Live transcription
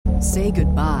Say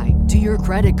goodbye to your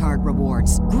credit card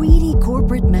rewards. Greedy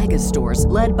corporate mega stores,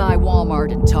 led by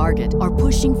Walmart and Target, are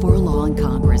pushing for a law in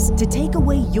Congress to take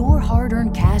away your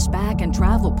hard-earned cash back and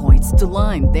travel points to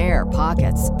line their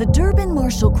pockets. The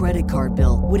Durbin-Marshall credit card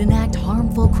bill would enact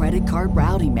harmful credit card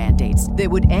routing mandates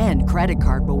that would end credit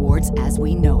card rewards as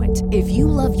we know it. If you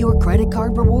love your credit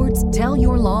card rewards, tell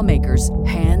your lawmakers,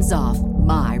 hands off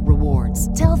my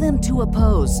rewards. Tell them to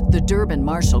oppose the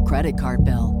Durbin-Marshall credit card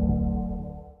bill.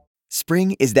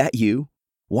 Spring, is that you?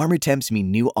 Warmer temps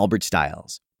mean new Allbirds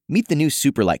styles. Meet the new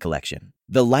Superlight collection,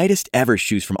 the lightest ever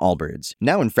shoes from Allbirds,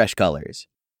 now in fresh colors.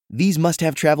 These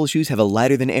must-have travel shoes have a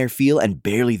lighter-than-air feel and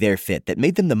barely-there fit that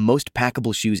made them the most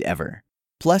packable shoes ever.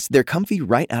 Plus, they're comfy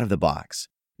right out of the box.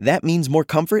 That means more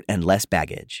comfort and less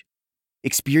baggage.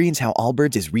 Experience how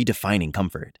Allbirds is redefining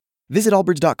comfort. Visit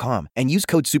allbirds.com and use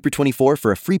code SUPER24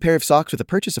 for a free pair of socks with a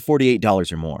purchase of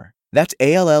 $48 or more. That's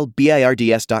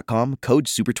ALLBIRDS.com, code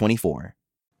SUPER24.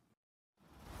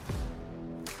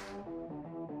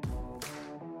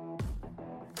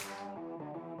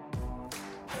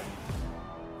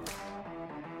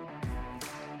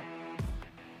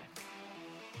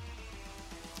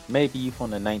 Maybe you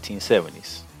from the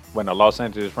 1970s, when the Los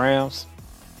Angeles Rams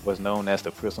was known as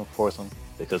the Prison Foursome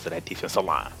because of that defensive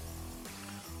line.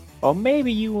 Or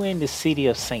maybe you in the city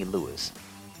of St. Louis,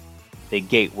 the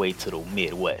gateway to the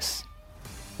Midwest,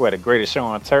 where the greatest show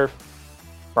on turf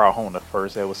brought home the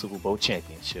first ever Super Bowl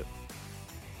championship.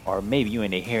 Or maybe you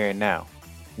in the here and now,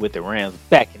 with the Rams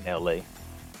back in LA,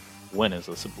 winners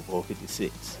of Super Bowl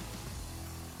 56.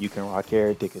 You can rock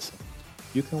Eric Dickerson.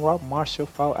 You can rock Marshall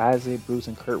Faulk, Isaiah Bruce,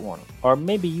 and Kurt Warner. Or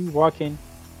maybe you rocking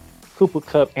Cooper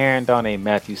Kupp, Aaron Donald, and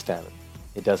Matthew Stafford.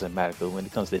 It doesn't matter, but when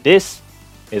it comes to this,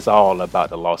 it's all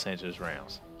about the Los Angeles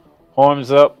Rams. Horns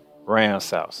up, Rams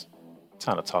South.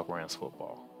 Time to talk Rams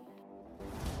football.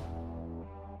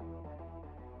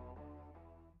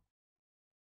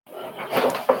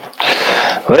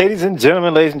 Ladies and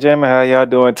gentlemen, how y'all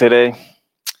doing today?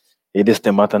 It is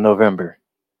the month of November.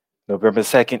 November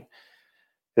 2nd.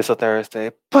 It's a Thursday,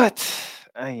 but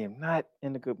I am not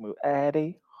in a good mood. I had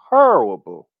a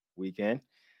horrible weekend.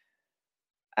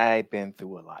 I've been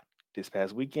through a lot this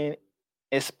past weekend,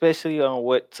 especially on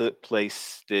what took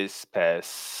place this past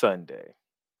Sunday.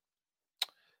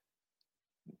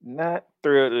 Not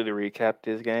thrilled to recap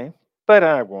this game, but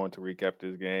I'm going to recap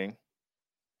this game.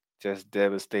 Just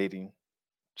devastating,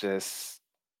 just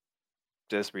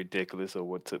ridiculous of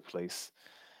what took place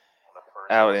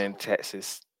out in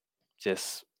Texas.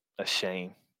 Just a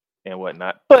shame and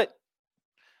whatnot. But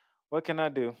what can I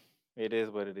do? It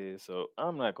is what it is. So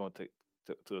I'm not going to take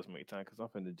too much time because I'm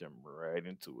going to jump right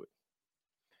into it.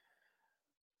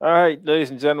 All right,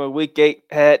 ladies and gentlemen, week 8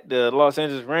 had the Los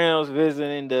Angeles Rams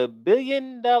visiting the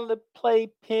billion-dollar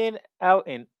playpen out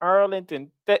in Arlington,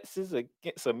 Texas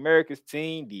against America's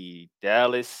team, the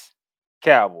Dallas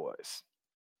Cowboys.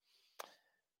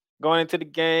 Going into the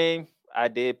game, I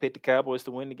did pick the Cowboys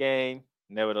to win the game.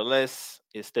 Nevertheless,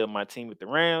 it's still my team with the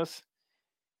Rams.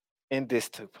 And this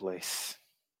took place.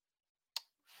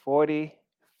 43-20.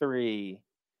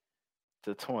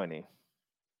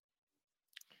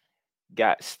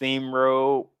 Got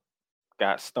steamrolled,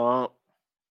 got stomped,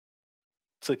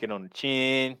 took it on the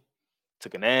chin,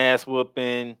 took an ass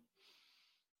whooping,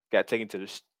 got taken to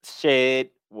the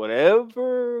shed,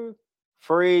 whatever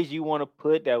phrase you want to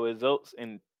put that results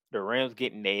in the Rams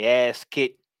getting their ass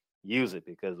kicked, use it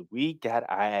because we got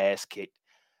our ass kicked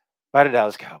by the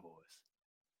Dallas Cowboys.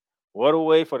 What a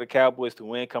way for the Cowboys to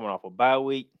win coming off a bye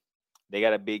week. They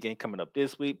got a big game coming up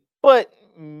this week, but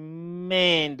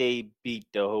man, they beat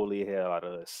the holy hell out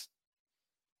of us.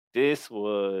 This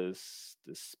was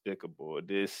despicable.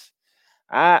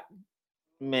 I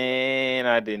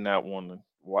did not want to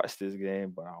watch this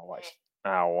game, but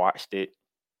I watched it.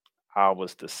 I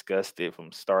was disgusted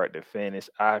from start to finish.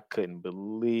 I couldn't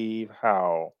believe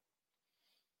how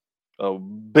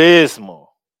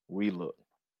abysmal we looked.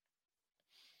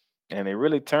 And it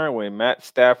really turned when Matt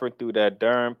Stafford threw that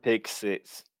darn pick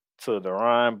six to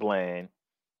Deron Bland,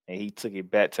 and he took it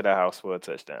back to the house for a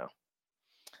touchdown.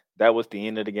 That was the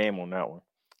end of the game on that one.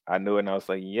 I knew it, and I was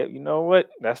like, yep, you know what?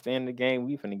 That's the end of the game.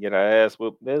 We finna get our ass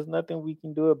whooped. There's nothing we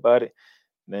can do about it.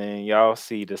 Then y'all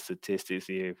see the statistics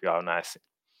here if y'all not see.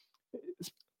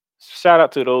 Shout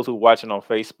out to those who watching on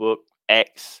Facebook,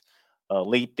 X,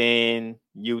 LinkedIn,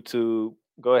 YouTube.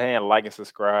 Go ahead and like and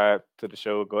subscribe to the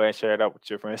show. Go ahead and share it out with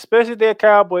your friends, especially their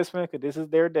Cowboys fans, because this is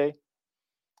their day.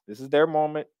 This is their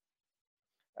moment.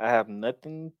 I have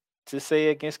nothing to say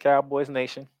against Cowboys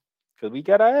Nation because we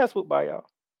got our ass whooped by y'all.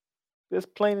 It's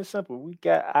plain and simple. We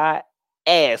got our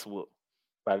ass whooped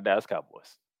by the Dallas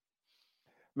Cowboys.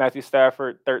 Matthew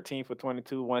Stafford, 13 for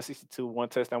 22, 162, one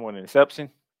touchdown, one interception.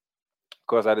 Of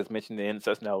course, I just mentioned the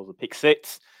interception. That was a pick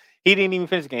six. He didn't even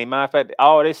finish the game. Matter of fact,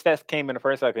 all his stats came in the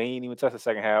first half. He didn't even touch the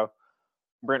second half.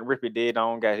 Brent Rippey did. I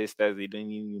don't got his stats. It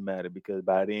didn't even matter because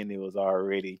by then it was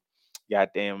already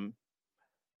goddamn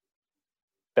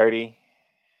 30,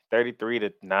 33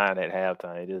 to 9 at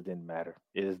halftime. It just didn't matter.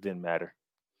 It just didn't matter.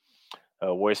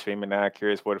 Worst Freeman, 9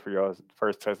 carries, 43 yards,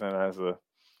 first touchdown as a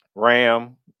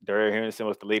Ram. Derrick Henderson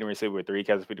was the leading receiver with 3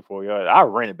 catches, 54 yards. Our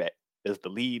running back is the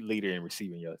lead leader in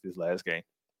receiving yards this last game.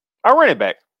 Our running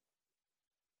back.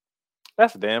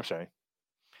 That's a damn shame.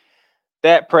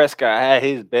 Dak Prescott had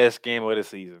his best game of the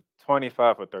season.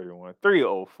 25 for 31,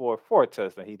 304, 4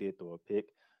 touchdowns. He did throw a pick.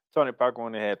 Tony Parker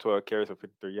only had 12 carries for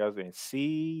 53 yards. And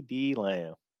C.D.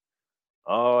 Lamb.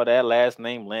 Oh, that last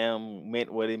name Lamb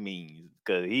meant what it means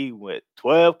because he went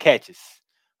 12 catches,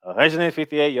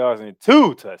 158 yards, and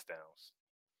 2 touchdowns.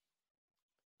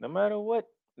 No matter what,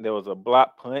 there was a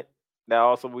block punt that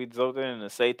also resulted in a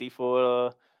safety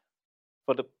for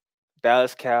the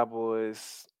Dallas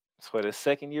Cowboys. For the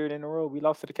second year in a row, we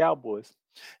lost to the Cowboys.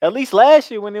 At least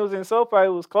last year when it was in SoFi, it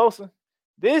was closer.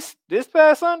 This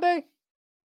past Sunday,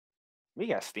 we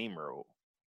got steamrolled.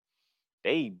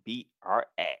 They beat our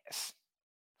ass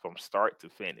from start to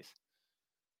finish.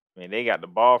 I mean, they got the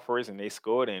ball first and they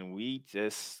scored, and we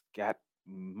just got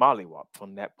mollywopped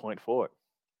from that point forward.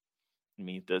 I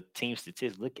mean, the team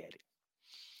statistics, look at it.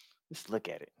 Just look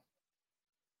at it.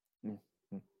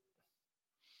 Mm-hmm.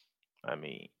 I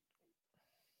mean,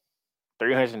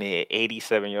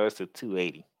 387 yards to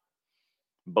 280.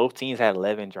 Both teams had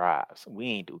 11 drives. We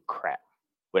ain't do crap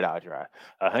with our drive.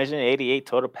 188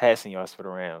 total passing yards for the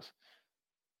Rams.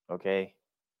 Okay.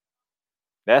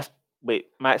 That's with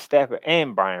Matt Stafford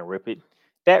and Brian Rippett.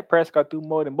 Dak Prescott threw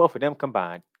more than both of them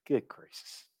combined. Good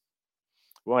gracious.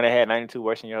 One that had 92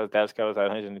 rushing yards. Dallas Cowboys had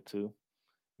 102.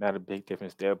 Not a big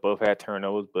difference there. Both had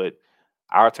turnovers, but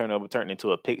our turnover turned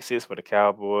into a pick six for the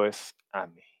Cowboys. I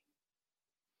mean,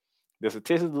 the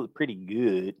statistics look pretty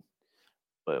good,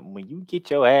 but when you get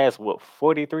your ass whooped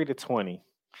 43 to 20,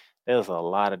 there's a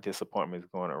lot of disappointments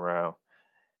going around.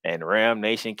 And Ram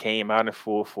Nation came out in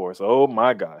full force. Oh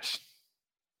my gosh.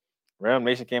 Ram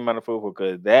Nation came out in full force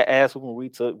because that ass whooping we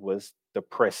took was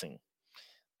depressing.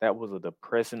 That was a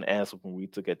depressing ass whooping we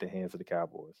took at the hands of the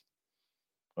Cowboys.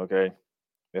 Okay.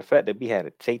 The fact that we had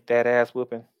to take that ass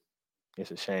whooping,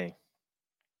 it's a shame.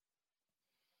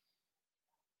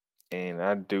 And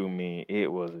I do mean it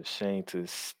was a shame to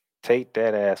take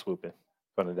that ass whooping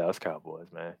from the Dallas Cowboys,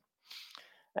 man.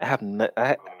 I have no,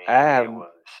 I have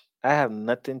I have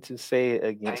nothing to say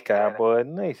against Cowboy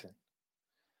Nation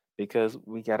because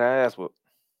we got our ass whooped.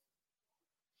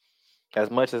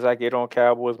 As much as I get on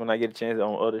Cowboys when I get a chance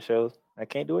on other shows, I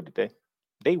can't do it today.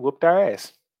 They whooped our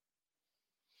ass.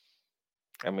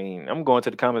 I mean, I'm going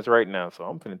to the comments right now, so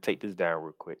I'm gonna take this down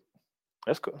real quick.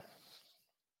 Let's go.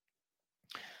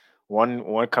 One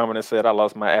commenter said I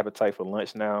lost my appetite for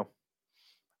lunch now.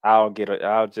 I'll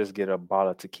just get a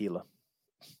bottle of tequila.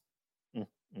 Mm,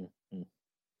 mm, mm.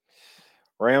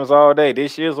 Rams all day.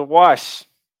 This year's a wash.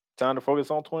 Time to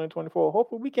focus on 2024.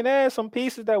 Hopefully, we can add some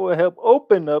pieces that will help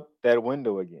open up that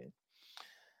window again.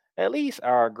 At least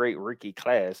our great rookie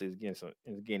class is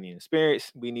getting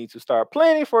experience. We need to start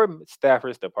planning for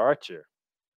Stafford's departure.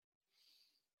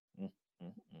 Mm,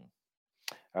 mm,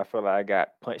 mm. I feel like I got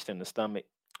punched in the stomach.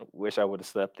 Wish I would have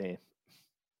slept in.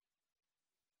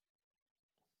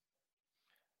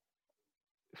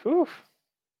 Whew.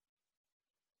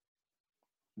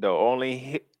 The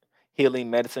only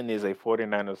healing medicine is a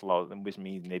 49ers loss, which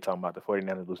means they talking about the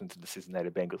 49ers losing to the Cincinnati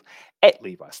Bengals at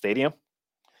Levi Stadium.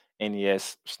 And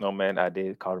yes, Snowman, I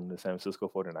did call them the San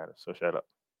Francisco 49ers, so shut up.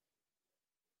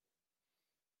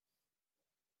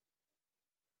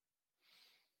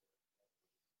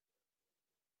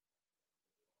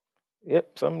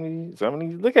 Yep, some of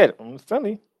these look at it. I'm just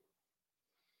telling you.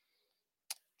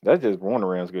 That's just one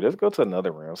Rams school. Let's go to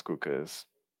another Rams school because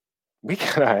we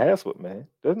got our ass whooped, man.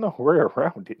 There's no way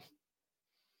around it.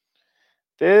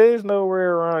 There's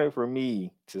nowhere around it for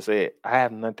me to say it. I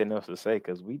have nothing else to say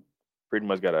because we pretty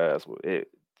much got our ass whooped.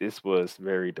 This was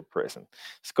very depressing.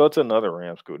 Let's go to another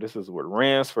Rams school. This is what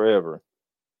Rams forever.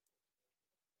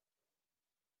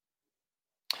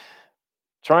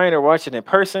 Trying to watch it in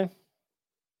person,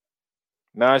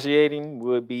 nauseating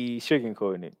would be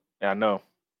sugarcoating it. I know.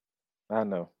 I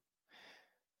know.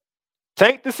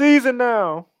 Tank the season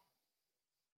now.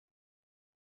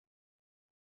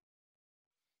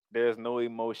 There's no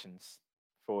emotions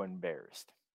for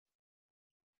embarrassed.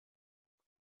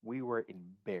 We were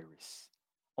embarrassed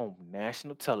on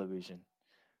national television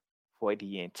for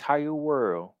the entire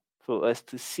world for us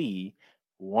to see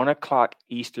 1 o'clock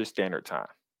Eastern Standard Time.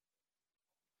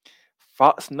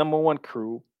 Fox number one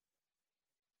crew,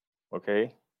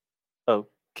 okay, of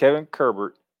Kevin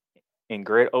Kerbert and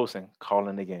Greg Olson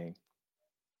calling the game.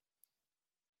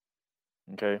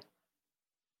 Okay.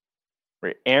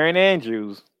 With Aaron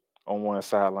Andrews on one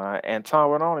sideline and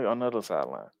Tom Rinaldi on the other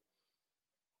sideline.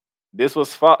 This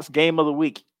was Fox game of the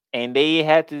week, and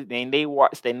they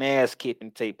watched the ass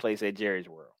kicking take place at Jerry's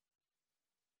World.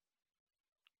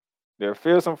 Their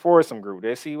Fearsome Foursome group.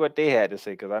 Let's see what they had to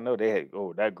say, because I know they had,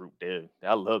 that group there.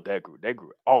 I love that group. That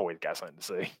group always got something to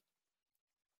say.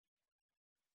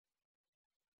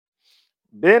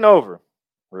 Then over.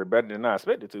 We're better than I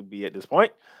expected to be at this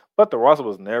point, but the roster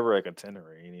was never a contender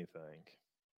or anything.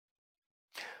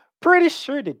 Pretty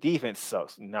sure the defense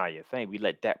sucks. Nah, you think we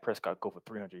let Dak Prescott go for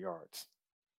 300 yards?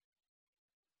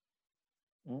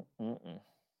 Mm-mm-mm.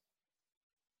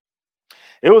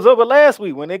 It was over last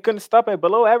week when they couldn't stop a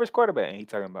below average quarterback. And he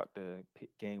talking about the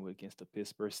game against the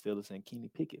Pittsburgh Steelers and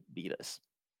Kenny Pickett beat us.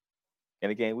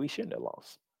 In a game we shouldn't have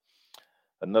lost.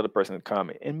 Another person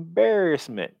comment,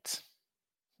 embarrassment.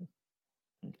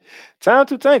 Time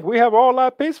to tank. We have all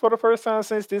our picks for the first time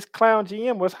since this clown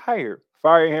GM was hired.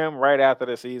 Fire him right after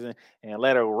the season and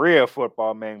let a real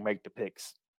football man make the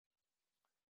picks.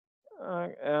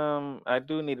 I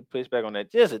do need to push back on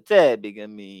that just a tad because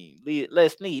Les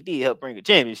Snead did help bring a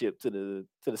championship to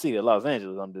the city of Los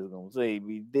Angeles. I'm just gonna say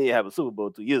we did have a Super Bowl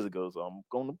 2 years ago, so I'm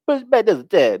gonna push back just a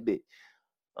tad bit.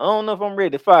 I don't know if I'm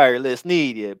ready to fire Les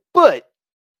Snead yet, but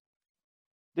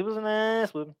there was an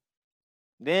ass whooping,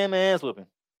 damn ass whooping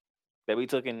that we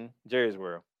took in Jerry's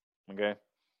World. Okay,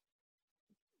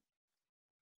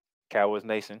 Cowboys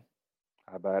Nation,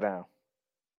 I bow down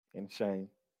in shame.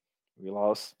 We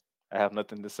lost. I have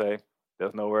nothing to say.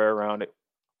 There's nowhere around it.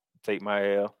 Take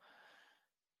my L.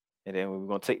 And then we're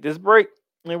going to take this break.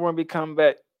 And we're going to be coming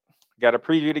back. Got to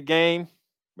preview the game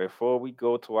before we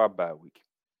go to our bye week.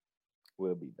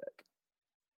 We'll be back.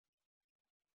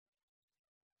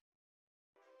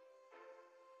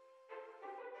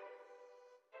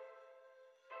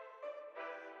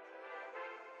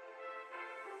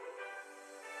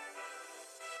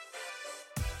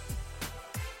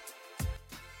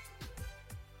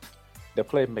 The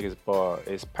Playmakers Bar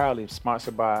is proudly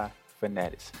sponsored by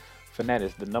Fanatics.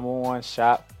 Fanatics, the number one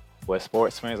shop where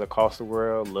sports fans across the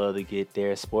world love to get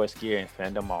their sports gear and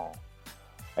fandom on.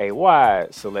 A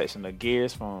wide selection of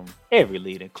gears from every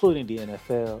league, including the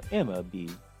NFL,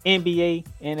 MLB, NBA,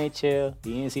 NHL,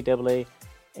 the NCAA,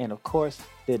 and of course,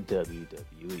 the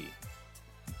WWE.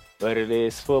 Whether it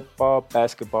is football,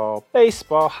 basketball,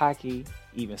 baseball, hockey,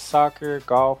 even soccer,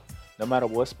 golf, no matter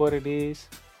what sport it is,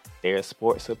 there's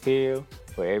sports appeal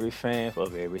for every fan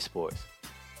of every sport.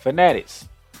 Fanatics,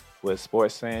 where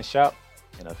sports fans shop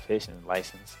and official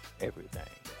license everything.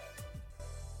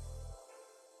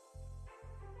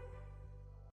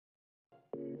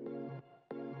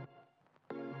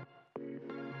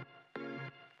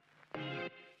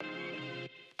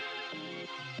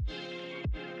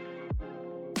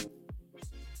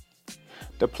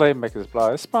 The Playmakers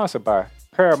blog is sponsored by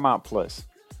Paramount Plus.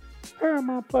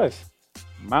 Paramount Plus,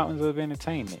 mountains of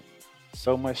entertainment.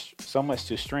 So much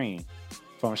to stream.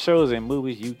 From shows and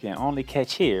movies you can only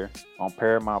catch here on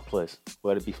Paramount Plus,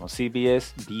 whether it be from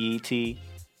CBS, BET,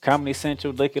 Comedy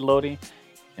Central, Nickelodeon,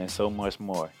 and so much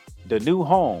more. The new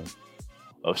home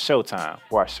of Showtime.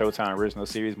 Watch Showtime original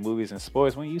series, movies, and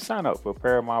sports when you sign up for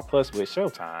Paramount Plus with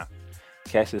Showtime.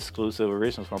 Catch exclusive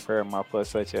originals from Paramount Plus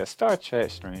such as Star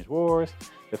Trek, Strange Wars,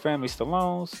 The Family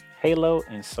Stallones, Halo,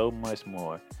 and so much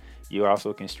more. You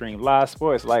also can stream live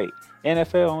sports like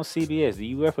NFL on CBS,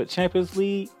 the UEFA Champions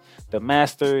League, the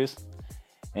Masters,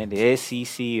 and the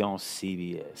SEC on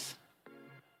CBS.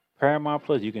 Paramount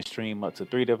Plus, you can stream up to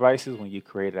 3 devices when you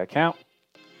create an account.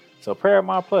 So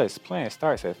Paramount Plus plan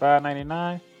starts at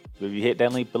 $5.99. If you hit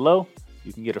that link below,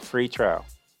 you can get a free trial.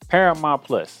 Paramount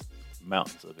Plus,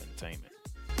 mountains of entertainment.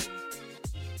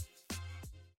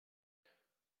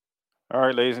 All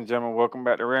right, ladies and gentlemen, welcome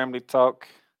back to Ramley Talk.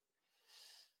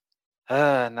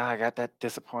 Now I got that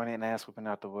disappointing ass whooping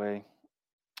out the way.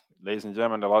 Ladies and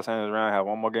gentlemen, the Los Angeles Rams have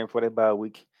one more game for their bye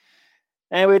week.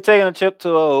 And we're taking a trip to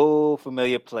an old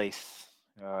familiar place.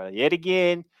 Yet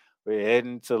again, we're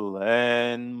heading to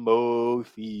Lambeau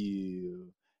Field.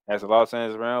 As the Los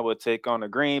Angeles Rams will take on the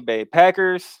Green Bay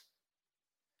Packers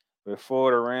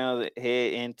before the Rams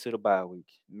head into the bye week.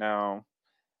 Now,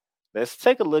 let's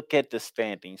take a look at the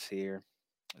standings here.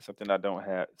 Something I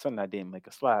didn't make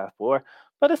a slide for,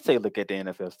 but let's take a look at the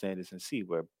NFL standings and see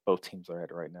where both teams are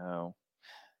at right now.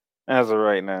 As of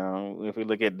right now, if we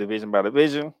look at division by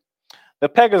division, The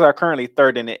Packers are currently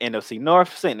third in the NFC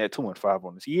North, sitting at 2-5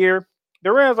 on this year.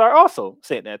 The Rams are also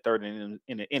sitting at third in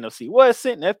the NFC West,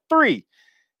 sitting at 3-5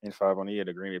 on the year.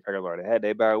 The Green Bay Packers already had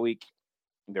their bye week.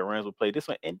 The Rams will play this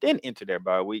one and then enter their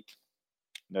bye week.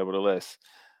 Nevertheless,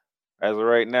 as of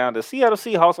right now, the Seattle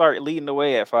Seahawks are leading the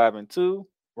way at 5-2,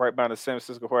 right behind the San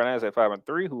Francisco 49ers at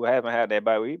 5-3, who haven't had their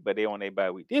bye week, but they on their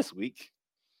bye week this week.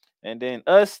 And then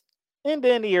us, and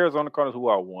then the Arizona Cardinals, who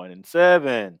are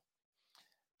 1-7.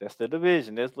 That's the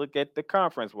division. Let's look at the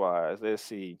conference wise. Let's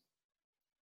see.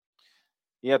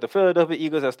 You have the Philadelphia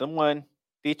Eagles, that's the 1.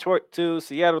 Detroit 2,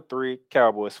 Seattle 3,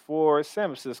 Cowboys 4, San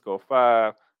Francisco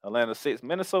 5, Atlanta 6,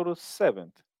 Minnesota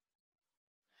 7th.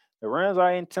 The Rams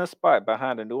are in 10th spot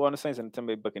behind the New Orleans Saints and the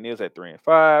Tampa Bay Buccaneers at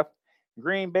 3-5.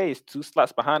 Green Bay is 2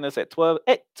 slots behind us at 12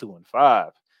 at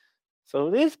 2-5.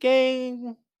 So this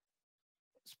game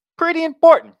is pretty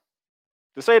important,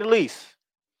 to say the least.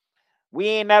 We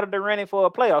ain't out of the running for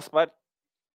a playoff spot.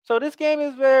 So this game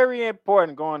is very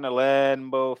important going to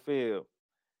Lambeau Field.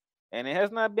 And it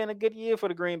has not been a good year for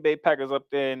the Green Bay Packers up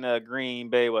there in Green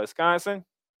Bay, Wisconsin.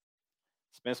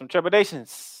 It's been some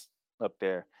trepidations up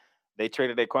there. They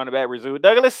traded their cornerback, Rasul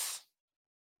Douglas,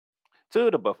 to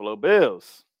the Buffalo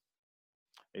Bills.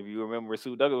 If you remember,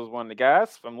 Rasul Douglas was one of the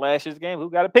guys from last year's game who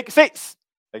got a pick six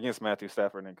against Matthew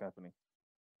Stafford and company.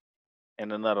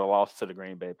 And another loss to the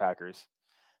Green Bay Packers.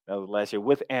 That was last year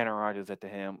with Aaron Rodgers at the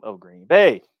helm of Green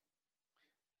Bay.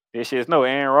 This year's no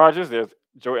Aaron Rodgers. There's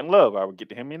Jordan Love. I will get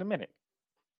to him in a minute.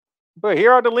 But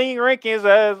here are the league rankings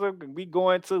as we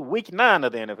go into week 9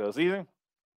 of the NFL season.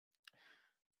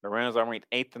 The Rams are ranked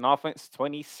 8th in offense,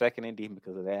 22nd in defense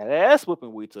because of that ass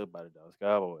whooping we took by the Dallas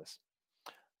Cowboys.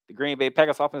 The Green Bay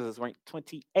Packers offense is ranked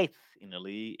 28th in the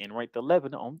league and ranked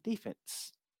 11th on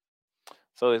defense.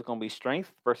 So it's going to be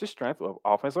strength versus strength of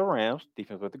offense of Rams,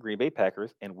 defense with the Green Bay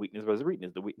Packers, and weakness versus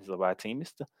weakness. The weakness of our team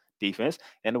is the defense,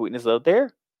 and the weakness of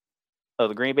the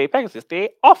Green Bay Packers is their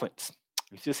offense.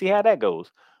 You should see how that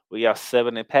goes. We are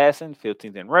 7th in passing,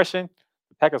 15th in rushing.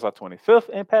 The Packers are 25th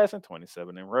in passing,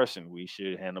 27th in rushing. We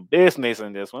should handle business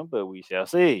in this one, but we shall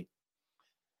see.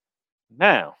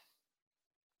 Now,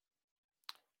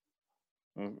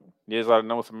 here's all the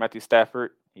numbers from Matthew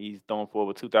Stafford. He's thrown for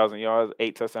over 2,000 yards,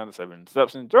 8 touchdowns, 7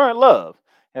 interceptions. Jordan Love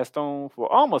has thrown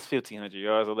for almost 1,500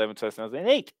 yards, 11 touchdowns, and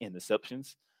 8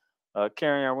 interceptions.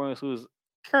 Kerryon Williams, who's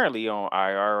currently on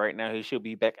IR right now, he should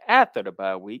be back after the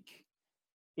bye week.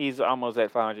 He's almost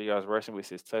at 500 yards rushing with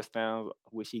his touchdowns.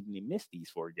 Wish he didn't miss these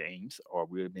 4 games, or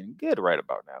we would have been good right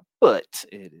about now. But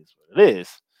it is what it is.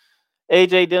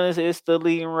 A.J. Dillon is the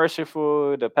leading rusher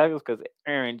for the Packers because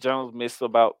Aaron Jones missed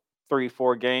about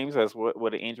 3-4 games as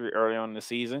with an injury early on in the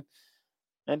season.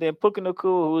 And then Puka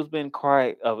Nacua, who's been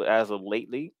quiet as of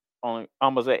lately, only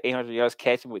almost at 800 yards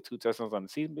catching with 2 touchdowns on the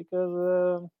season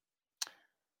because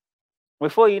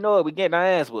before you know it, we getting our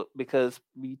ass whooped because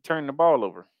we turned the ball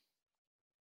over.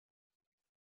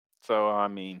 So, I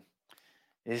mean,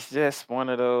 it's just one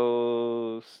of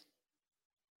those.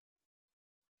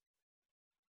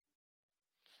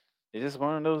 It's just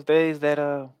one of those days that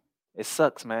it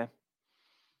sucks, man.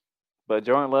 But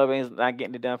Jordan Love is not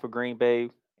getting it done for Green Bay.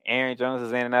 Aaron Jones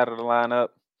is in and out of the lineup.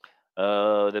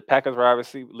 The Packers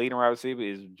leading wide receiver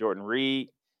is Jordan Reed,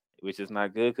 which is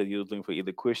not good because he was looking for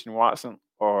either Christian Watson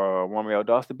or Romeo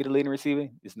Doss to be the leading receiver.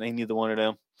 It's neither one of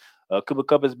them. Cooper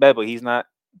Kupp is bad, but he's not.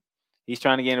 He's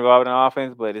trying to get involved in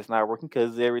offense, but it's not working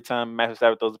because every time Matthew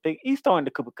Stafford throws a pick, he's throwing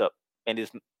the Cooper Kupp and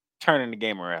it's turning the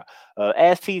game around.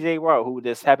 Ask TJ Watt, who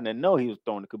just happened to know he was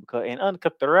throwing the Cooper Kupp and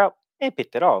uncut the route and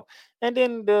picked it off. And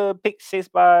then the pick 6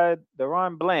 by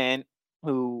Deron Bland,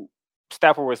 who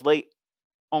Stafford was late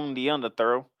on the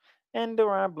underthrow, and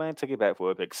Deron Bland took it back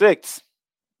for a pick 6.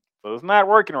 So it's not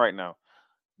working right now.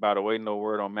 By the way, no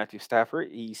word on Matthew Stafford.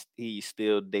 He's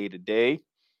still day to day.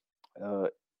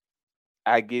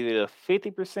 I give it a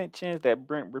 50% chance that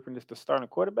Brent Rippon is the starting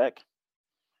quarterback.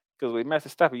 Because with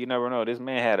Matthew Stafford, you never know. This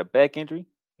man had a back injury,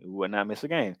 he would not miss a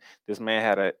game. This man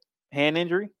had a hand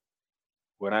injury,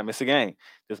 would not miss a game.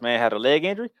 This man had a leg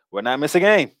injury, would not miss a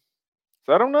game.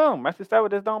 So I don't know. Matthew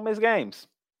Stafford just don't miss games.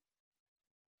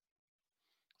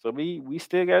 So we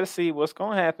still got to see what's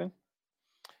going to happen.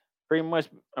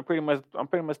 I'm pretty much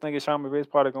thinking Sean McVay's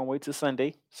probably going to wait till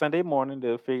Sunday morning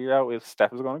to figure out if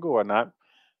Stafford's going to go or not.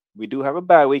 We do have a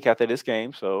bye week after this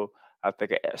game, so I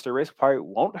think an extra rest probably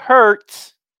won't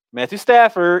hurt Matthew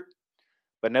Stafford.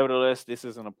 But nevertheless, this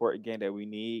is an important game that we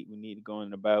need. We need to go in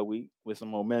the bye week with some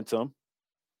momentum.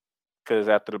 Because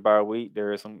after the bye week,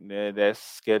 there is some that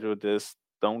schedule does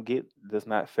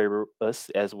not favor us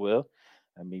as well.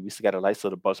 I mean, we still got the likes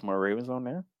of the Baltimore Ravens on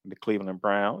there, the Cleveland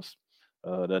Browns,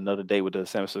 another day with the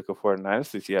San Francisco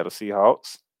 49ers, the Seattle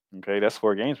Seahawks, Okay, that's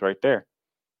 4 games right there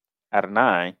out of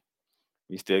 9.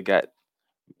 We still got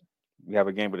we have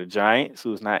a game with the Giants,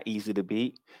 who's not easy to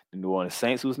beat. The New Orleans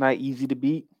Saints, who's not easy to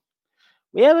beat.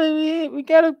 We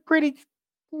got a pretty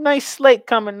nice slate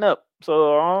coming up.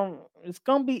 So it's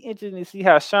gonna be interesting to see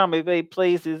how Sean McVay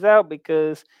plays this out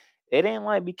because it ain't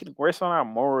like we can rest on our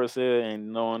morals here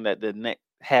and knowing that the next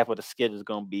half of the schedule is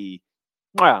gonna be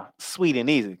sweet and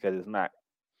easy because it's not.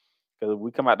 Because if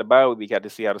we come out the bye, we got the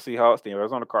Seattle Seahawks, the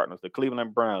Arizona Cardinals, the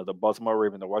Cleveland Browns, the Baltimore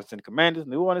Ravens, the Washington Commanders,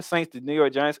 New Orleans Saints, the New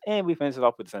York Giants, and we finish it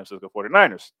off with the San Francisco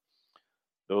 49ers.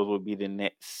 Those will be the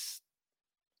next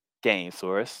games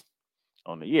for us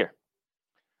on the year.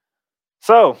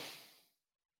 So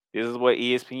this is what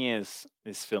ESPN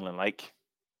is feeling like.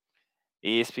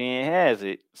 ESPN has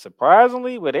it.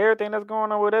 Surprisingly, with everything that's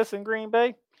going on with us in Green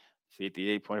Bay,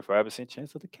 58.5%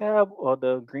 chance of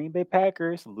the Green Bay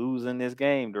Packers losing this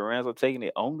game. The Rams are taking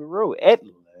it on the road at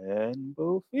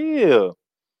Lambeau Field.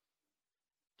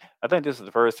 I think this is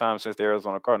the first time since the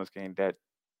Arizona Cardinals game that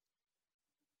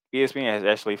ESPN has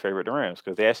actually favored the Rams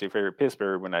because they actually favored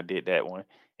Pittsburgh when I did that one,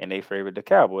 and they favored the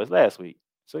Cowboys last week.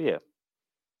 So yeah,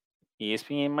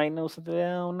 ESPN might know something I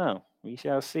don't know. We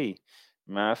shall see.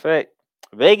 Matter of fact,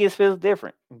 Vegas feels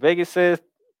different. Vegas says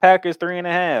Packers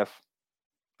 3.5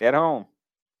 at home.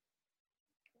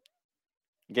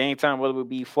 Game time weather would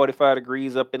be 45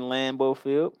 degrees up in Lambeau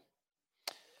Field.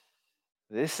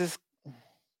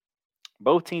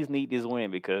 Both teams need this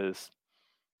win because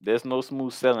there's no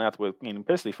smooth sailing afterwards,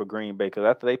 especially for Green Bay. Because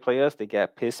after they play us, they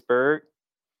got Pittsburgh.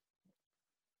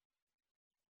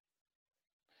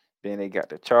 Then they got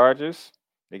the Chargers.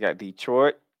 They got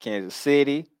Detroit, Kansas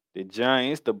City, the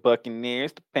Giants, the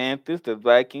Buccaneers, the Panthers, the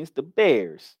Vikings, the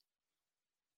Bears.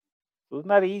 So it's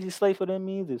not an easy slate for them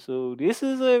either. So this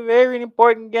is a very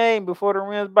important game before the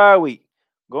Rams bye week.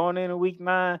 Going into week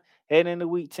 9, heading into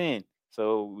week 10.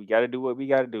 So we got to do what we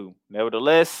got to do.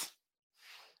 Nevertheless,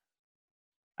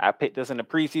 I picked us in the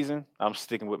preseason. I'm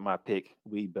sticking with my pick.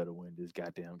 We better win this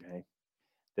goddamn game.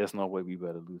 There's no way we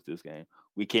better lose this game.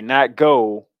 We cannot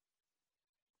go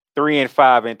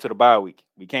 3-5 into the bye week.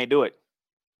 We can't do it.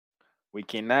 We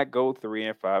cannot go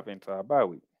 3-5 into our bye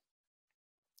week.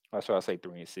 That's why I say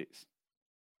 3-6.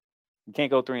 We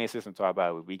can't go 3-6 into our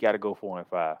bye week. We got to go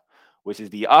 4-5, which is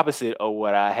the opposite of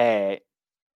what I had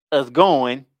us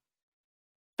going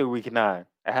through week 9.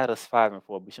 I had us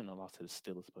 5-4. We shouldn't have lost to the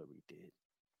Steelers, but we did.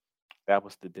 That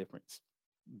was the difference.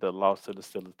 The loss to the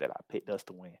Steelers that I picked us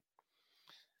to win.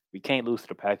 We can't lose to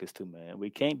the Packers too, man.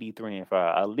 We can't be 3-5.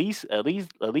 At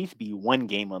least be 1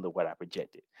 game under what I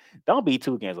projected. Don't be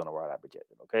 2 games under what I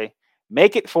projected. Okay,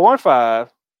 make it 4-5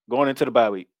 going into the bye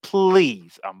week,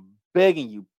 please. I'm begging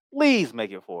you, please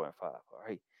make it 4-5. All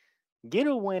right, get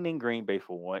a win in Green Bay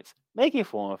for once. Make it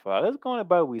 4-5. Let's go in the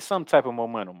bye week with some type of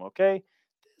momentum. Okay,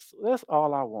 that's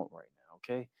all I want right now.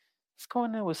 Okay. Let's go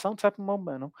in there with some type of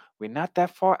momentum. We're not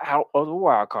that far out of the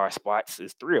wild card spots.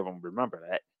 There's 3 of them. Remember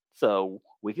that. So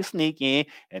we can sneak in.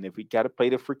 And if we got to play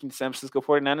the freaking San Francisco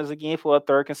 49ers again for a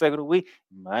 3rd consecutive week,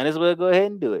 might as well go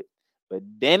ahead and do it. But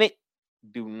damn it,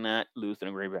 do not lose to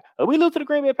the Green Bay. If we lose to the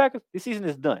Green Bay Packers, the season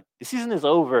is done. The season is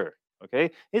over. Okay?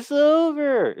 It's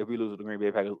over if we lose to the Green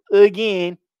Bay Packers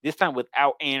again, this time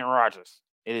without Aaron Rodgers.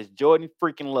 It is Jordan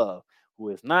freaking Love, who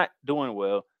is not doing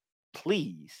well.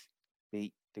 Please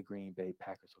beat the Green Bay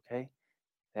Packers, okay?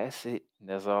 That's it.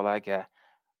 That's all I got.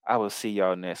 I will see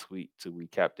y'all next week to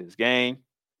recap this game.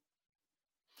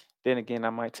 Then again, I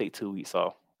might take 2 weeks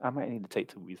off. I might need to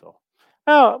take 2 weeks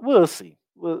off. We'll see.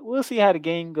 We'll see how the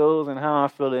game goes and how I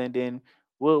feel, and then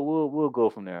we'll go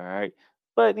from there. All right.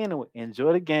 But anyway,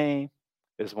 enjoy the game.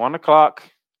 It's 1:00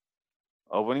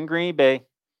 over in Green Bay,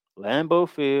 Lambeau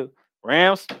Field.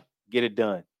 Rams, get it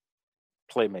done.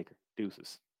 Playmaker,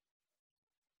 deuces.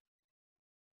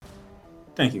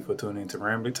 Thank you for tuning in to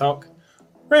Rambley Talk.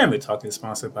 Rambley Talk is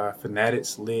sponsored by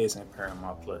Fanatics, Lids, and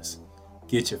Paramount Plus.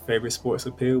 Get your favorite sports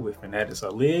appeal with Fanatics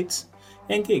or Lids,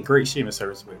 and get great streaming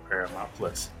service with Paramount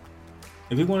Plus.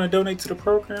 If you want to donate to the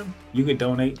program, you can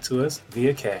donate to us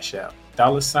via Cash App,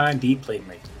 $D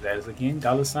Playmakers. That is again,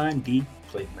 $D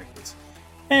Playmakers.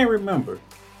 And remember,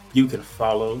 you can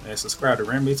follow and subscribe to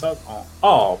Rambley Talk on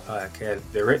all podcast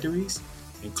directories,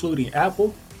 including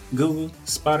Apple, Google,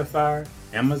 Spotify,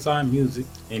 Amazon Music,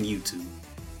 and YouTube.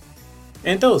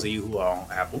 And those of you who are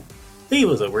on Apple, leave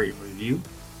us a great review,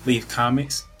 leave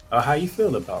comments on how you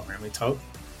feel about Rambley Talk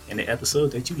and the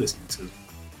episode that you listen to.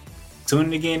 Tune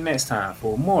in again next time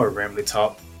for more Rambley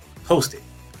Talk, hosted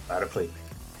by the Playmaker.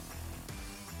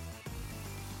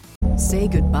 Say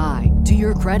goodbye to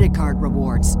your credit card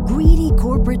rewards. Greedy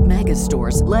corporate mega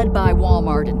stores, led by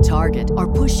Walmart and Target, are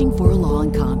pushing for a law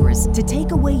in Congress to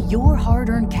take away your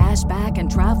hard-earned cash back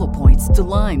and travel points to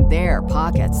line their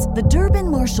pockets. The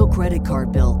Durbin-Marshall credit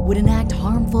card bill would enact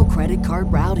harmful credit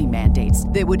card routing mandates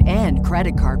that would end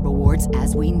credit card rewards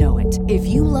as we know it. If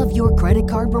you love your credit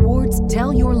card rewards,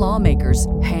 tell your lawmakers,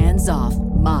 hands off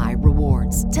my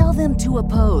rewards. Tell them to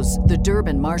oppose the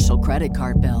Durbin-Marshall credit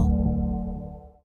card bill.